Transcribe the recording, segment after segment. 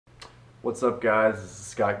What's up, guys? This is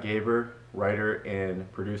Scott Gaber, writer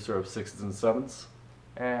and producer of Sixes and Sevens.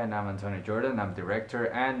 And I'm Antonio Jordán. I'm director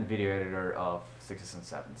and video editor of Sixes and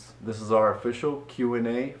Sevens. This is our official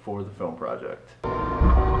Q&A for the film project.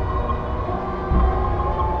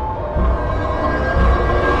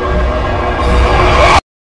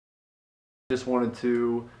 Just wanted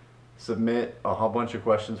to submit a whole bunch of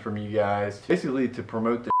questions from you guys, basically to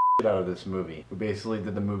promote the shit out of this movie. We basically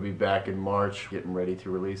did the movie back in March, getting ready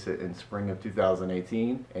to release it in spring of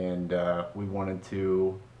 2018, and we wanted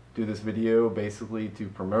to do this video basically to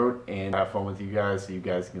promote and have fun with you guys so you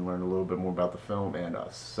guys can learn a little bit more about the film and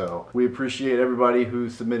us. So we appreciate everybody who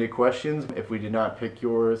submitted questions. If we did not pick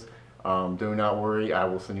yours, do not worry, I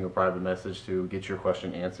will send you a private message to get your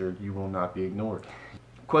question answered. You will not be ignored.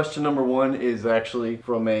 Question number one is actually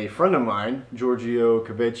from a friend of mine, Giorgio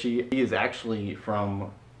Cavechi. He is actually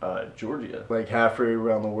from Georgia, like halfway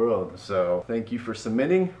around the world. So thank you for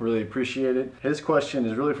submitting, really appreciate it. His question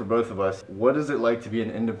is really for both of us. What is it like to be an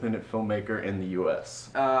independent filmmaker in the US?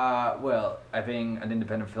 Well, I've been an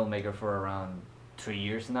independent filmmaker for around 3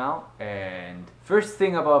 years now. And first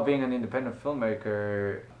thing about being an independent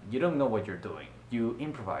filmmaker, you don't know what you're doing. You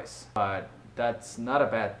improvise. But that's not a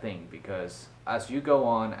bad thing, because as you go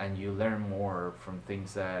on and you learn more from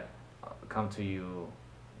things that come to you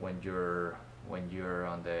when you're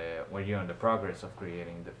on the progress of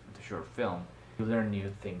creating the short film, you learn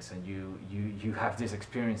new things, and you have these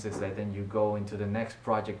experiences that then you go into the next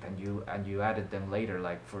project and you added them later.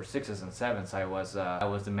 Like for Sixes and Sevens, I was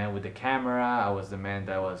the man with the camera, I was the man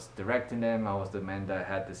that was directing them, I was the man that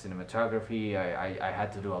had the cinematography. I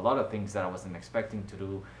had to do a lot of things that I wasn't expecting to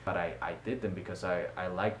do, but I did them because I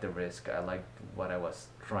liked the risk, I liked what I was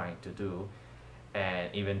trying to do.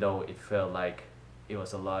 And even though it felt like it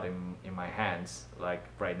was a lot in my hands, like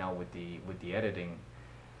right now with the editing,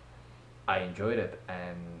 I enjoyed it,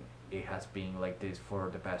 and it has been like this for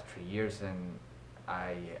the past 3 years, and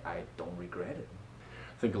I don't regret it.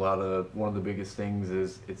 I think one of the biggest things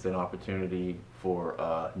is it's an opportunity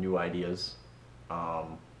for new ideas.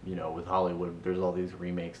 You know, with Hollywood, there's all these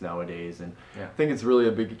remakes nowadays, and Yeah. I think it's really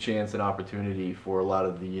a big chance and opportunity for a lot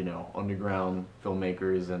of the, you know, underground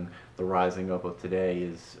filmmakers and the rising up of today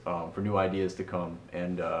is for new ideas to come.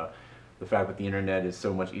 And the fact that the internet is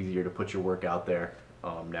so much easier to put your work out there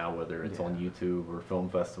now, whether it's on YouTube or film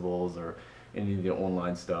festivals or any of the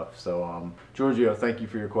online stuff. So Giorgio, thank you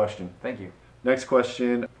for your question. Thank you. Next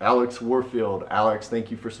question, Alex Warfield. Alex, thank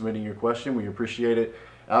you for submitting your question. We appreciate it.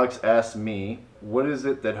 Alex asked me, what is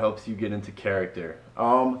it that helps you get into character?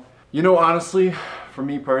 You know, honestly, for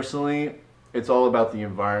me personally, it's all about the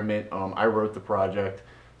environment. I wrote the project,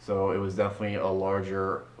 so it was definitely a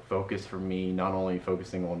larger focus for me, not only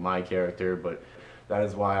focusing on my character, but that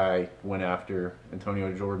is why I went after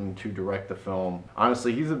Antonio Jordán to direct the film.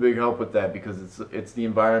 Honestly, he's a big help with that, because it's the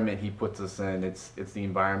environment he puts us in. It's the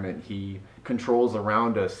environment he controls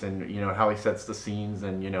around us, and you know how he sets the scenes,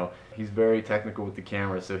 and you know he's very technical with the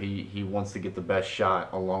camera, so he wants to get the best shot,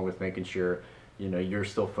 along with making sure you know you're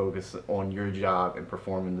still focused on your job and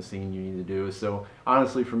performing the scene you need to do. So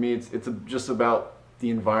honestly, for me, it's just about the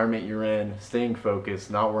environment you're in, staying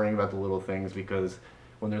focused, not worrying about the little things, because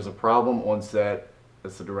when there's a problem on set,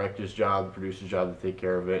 it's the director's job, the producer's job to take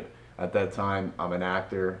care of it. At that time, I'm an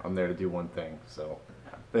actor. I'm there to do one thing. So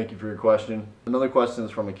thank you for your question. Another question is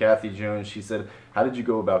from a Kathy Jones. She said, how did you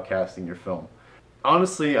go about casting your film?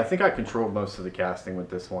 Honestly, I think I controlled most of the casting with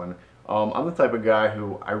this one. I'm the type of guy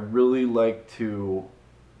who I really like to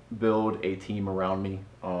build a team around me,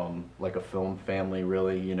 like a film family,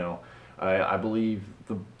 really. You know, I believe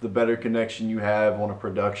the better connection you have on a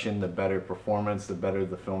production, the better performance, the better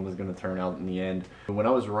the film is going to turn out in the end. When I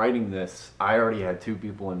was writing this, I already had two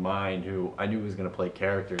people in mind who I knew was going to play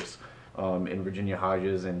characters, in Virginia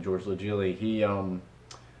Hodges and George Legili.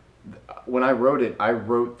 When I wrote it, I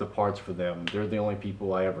wrote the parts for them. They're the only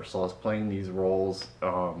people I ever saw playing these roles.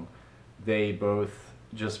 They both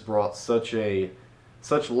just brought such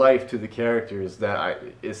life to the characters that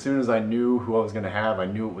as soon as I knew who I was going to have, I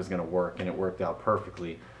knew it was going to work, and it worked out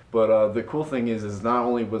perfectly. But the cool thing is not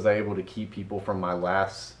only was I able to keep people from my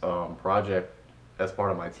last project as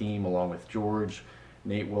part of my team, along with George,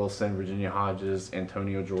 Nate Wilson, Virginia Hodges,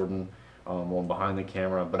 Antonio Jordán, on behind the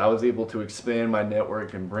camera, but I was able to expand my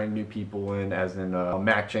network and bring new people in, as in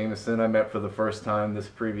Mac Jameson I met for the first time this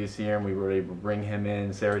previous year, and we were able to bring him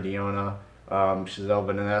in, Sarah Diona, Giselle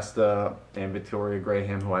Vanessa, and Victoria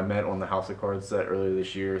Graham, who I met on the House of Cards set earlier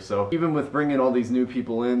this year. So even with bringing all these new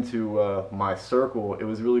people into my circle, it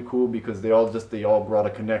was really cool because they all brought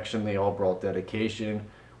a connection, they all brought dedication.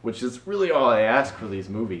 which is really all I ask for these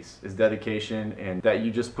movies, is dedication and that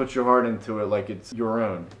you just put your heart into it like it's your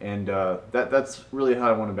own. And that's really how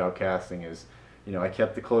I went about casting is, you know, I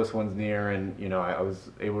kept the close ones near, and, you know, I was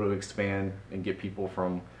able to expand and get people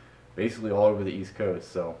from basically all over the East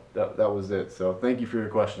Coast. So that was it. So thank you for your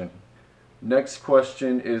question. Next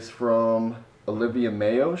question is from Olivia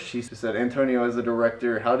Mayo. She said, Antonio, as a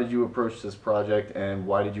director, how did you approach this project and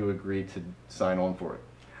why did you agree to sign on for it?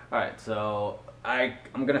 Alright, so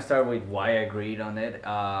I'm gonna start with why I agreed on it.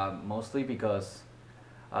 Mostly because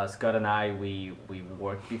Scott and I, we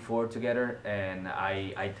worked before together, and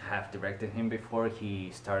I have directed him before. He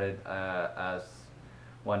started as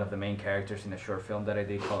one of the main characters in a short film that I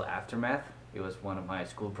did called Aftermath. It was one of my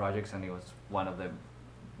school projects, and it was one of the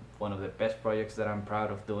best projects that I'm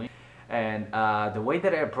proud of doing. And the way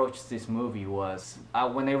that I approached this movie was,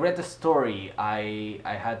 when I read the story, I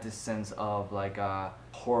had this sense of like a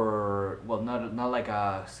horror, well, not like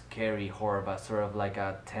a scary horror, but sort of like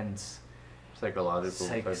a tense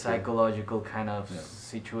psychological kind of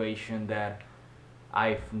situation that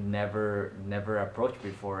I've never approached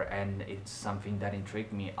before, and it's something that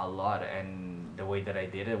intrigued me a lot. And the way that I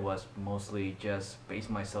did it was mostly just base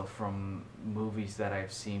myself from movies that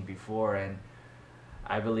I've seen before, and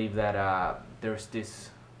I believe that there's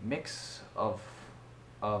this mix of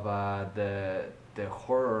the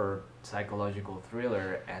horror psychological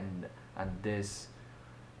thriller and this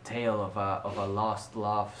tale of a lost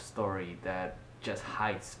love story that just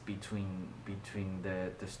hides between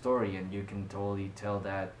the story, and you can totally tell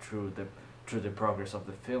that through the progress of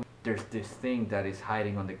the film. There's this thing that is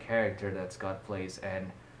hiding on the character that Scott plays,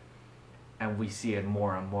 and we see it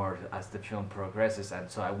more and more as the film progresses, and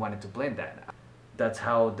so I wanted to blend that. That's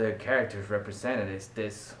how the character is represented. Is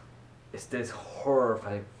this horror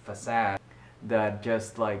facade that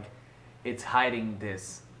just like it's hiding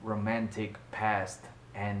this romantic past,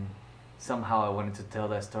 and somehow I wanted to tell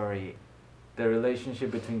that story. The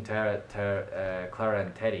relationship between Clara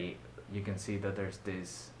and Teddy, you can see that there's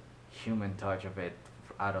this human touch of it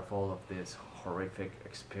out of all of this horrific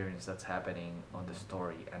experience that's happening on the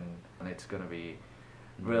story, and it's gonna be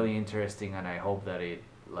really interesting, and I hope that it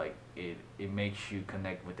makes you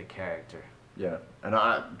connect with the character. Yeah, and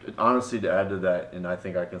I honestly, to add to that, and I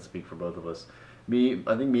think I can speak for both of us.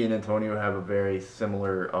 I think me and Antonio have a very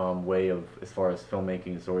similar way of, as far as filmmaking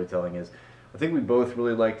and storytelling is. I think we both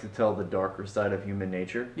really like to tell the darker side of human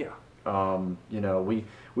nature. Yeah. You know, we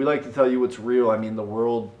like to tell you what's real. I mean, the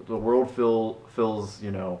world fills,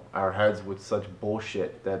 you know, our heads with such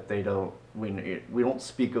bullshit that we don't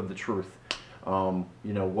speak of the truth. You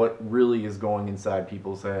know, what really is going inside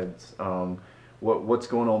people's heads. What's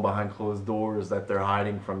going on behind closed doors that they're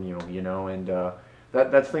hiding from you. You know, and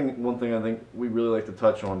that's one thing I think we really like to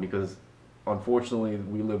touch on, because unfortunately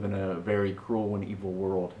we live in a very cruel and evil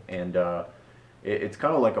world, and it's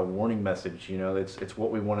kind of like a warning message. You know, it's what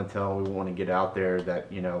we want to tell. We want to get out there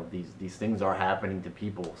that, you know, these things are happening to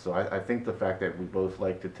people. So I think the fact that we both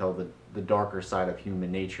like to tell the darker side of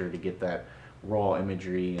human nature, to get that raw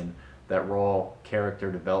imagery and that raw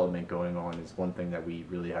character development going on, is one thing that we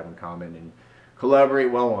really have in common and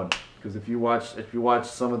collaborate well on. Because if you watch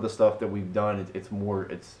some of the stuff that we've done, it's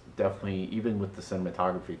definitely, even with the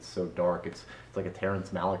cinematography, it's so dark. It's like a Terrence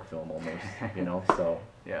Malick film almost, you know. So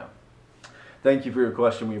yeah. Thank you for your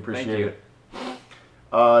question. We appreciate it.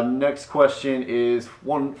 Next question is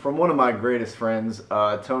from one of my greatest friends,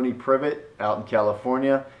 Tony Privet, out in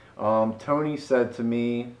California. Tony said to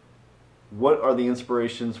me, "What are the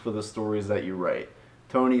inspirations for the stories that you write?"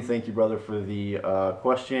 Tony, thank you, brother, for the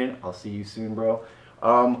question. I'll see you soon, bro.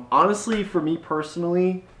 Honestly, for me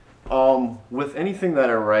personally, with anything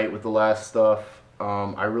that I write, with the last stuff,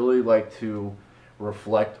 I really like to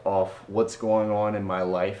reflect off what's going on in my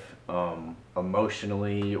life,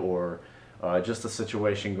 emotionally, or just a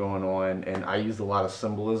situation going on, and I use a lot of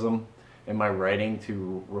symbolism in my writing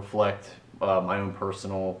to reflect my own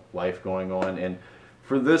personal life going on. And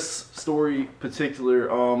for this story particular,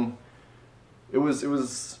 it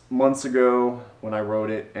was months ago when I wrote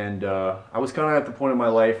it, and I was kind of at the point in my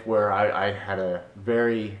life where I had a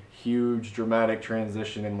very huge dramatic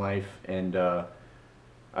transition in life, and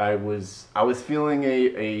I was feeling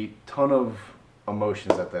a ton of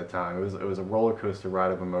emotions at that time. It was a roller coaster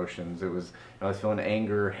ride of emotions. I was feeling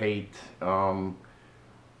anger, hate.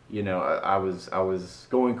 You know, I was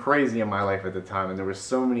going crazy in my life at the time, and there were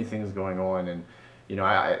so many things going on. And you know,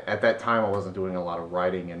 at that time I wasn't doing a lot of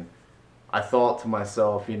writing, and I thought to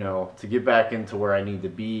myself, you know, to get back into where I need to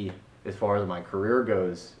be as far as my career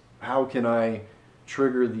goes, how can I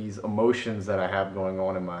trigger these emotions that I have going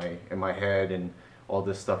on in my head and all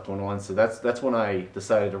this stuff going on? So that's when I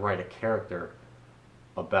decided to write a character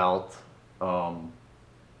about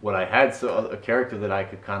what I had, so a character that I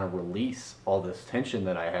could kind of release all this tension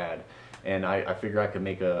that I had, and I figure I could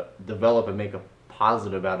develop and make a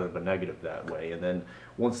positive out of a negative that way. And then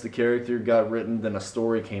once the character got written, then a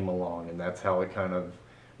story came along, and that's how it kind of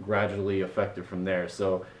gradually affected from there.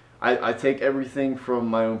 So I take everything from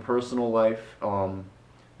my own personal life, and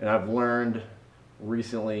I've learned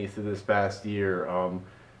recently through this past year,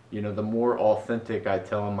 you know, the more authentic I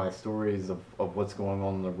tell in my stories of what's going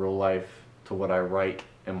on in the real life to what I write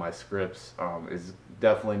in my scripts, is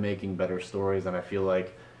definitely making better stories. And I feel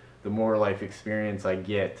like the more life experience I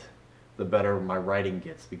get, the better my writing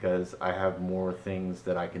gets, because I have more things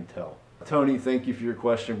that I can tell. Tony, thank you for your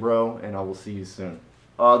question, bro, and I will see you soon.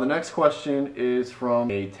 The next question is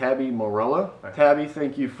from a Tabby Morella. Tabby,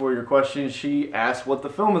 thank you for your question. She asked what the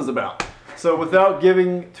film is about. So without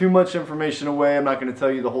giving too much information away, I'm not going to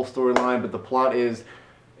tell you the whole storyline, but the plot is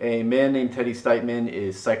a man named Teddy Steitman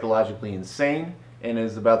is psychologically insane, and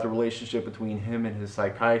is about the relationship between him and his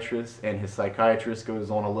psychiatrist, and his psychiatrist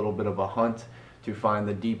goes on a little bit of a hunt to find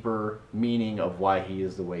the deeper meaning of why he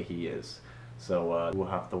is the way he is. So we'll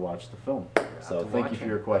have to watch the film. So thank you for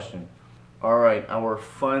your question. All right, our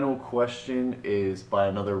final question is by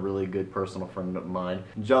another really good personal friend of mine,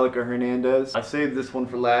 Angelica Hernandez. I saved this one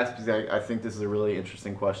for last because I think this is a really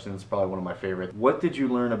interesting question. It's probably one of my favorites. What did you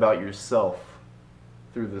learn about yourself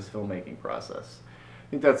through this filmmaking process? I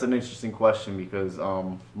think that's an interesting question because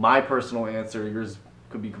my personal answer, yours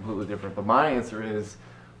could be completely different, but my answer is,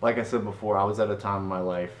 like I said before, I was at a time in my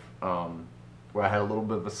life where I had a little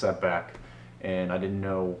bit of a setback, and I didn't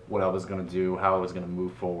know what I was going to do, how I was going to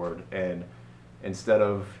move forward. And instead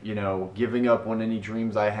of, you know, giving up on any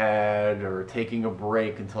dreams I had or taking a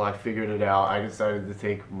break until I figured it out, I decided to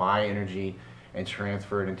take my energy and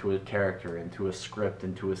transfer it into a character, into a script,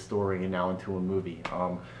 into a story, and now into a movie.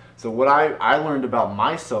 So what I learned about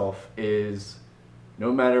myself is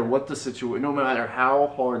no matter what the situation, no matter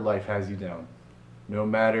how hard life has you down, no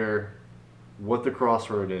matter what the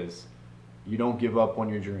crossroad is, you don't give up on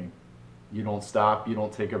your dream. You don't stop, you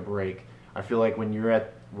don't take a break. I feel like when you're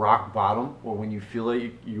at rock bottom, or when you feel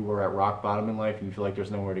like you are at rock bottom in life and you feel like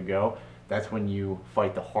there's nowhere to go, that's when you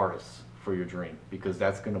fight the hardest for your dream, because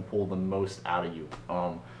that's going to pull the most out of you.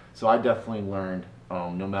 So I definitely learned,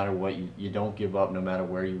 no matter what, you don't give up no matter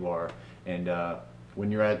where you are. And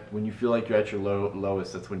when you feel like you're at your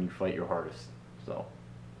lowest, that's when you fight your hardest. So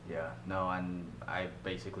yeah, no, and I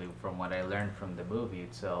basically, from what I learned from the movie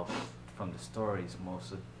itself, from the stories,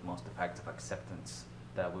 most of the facts of acceptance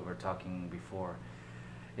that we were talking before,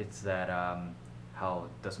 it's that how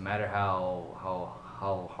doesn't matter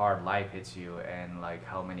how hard life hits you and like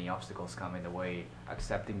how many obstacles come in the way,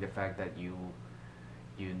 accepting the fact that you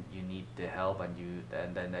need the help, and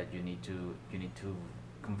then that you need to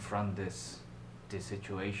confront this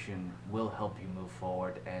situation will help you move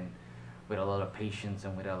forward. And with a lot of patience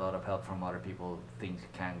and with a lot of help from other people, things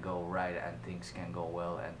can go right and things can go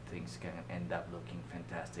well and things can end up looking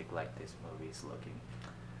fantastic like this movie is looking.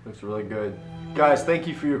 Looks really good. Guys, thank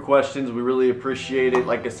you for your questions. We really appreciate it.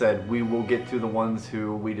 Like I said, we will get to the ones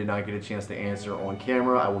who we did not get a chance to answer on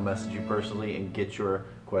camera. I will message you personally and get your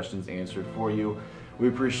questions answered for you. We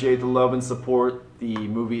appreciate the love and support. The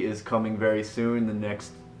movie is coming very soon, the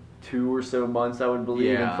next 2 or so months, I would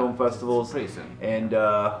believe, in film festivals. Pretty soon. And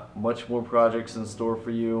much more projects in store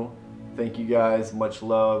for you. Thank you guys. Much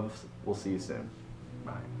love. We'll see you soon.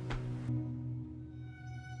 Bye.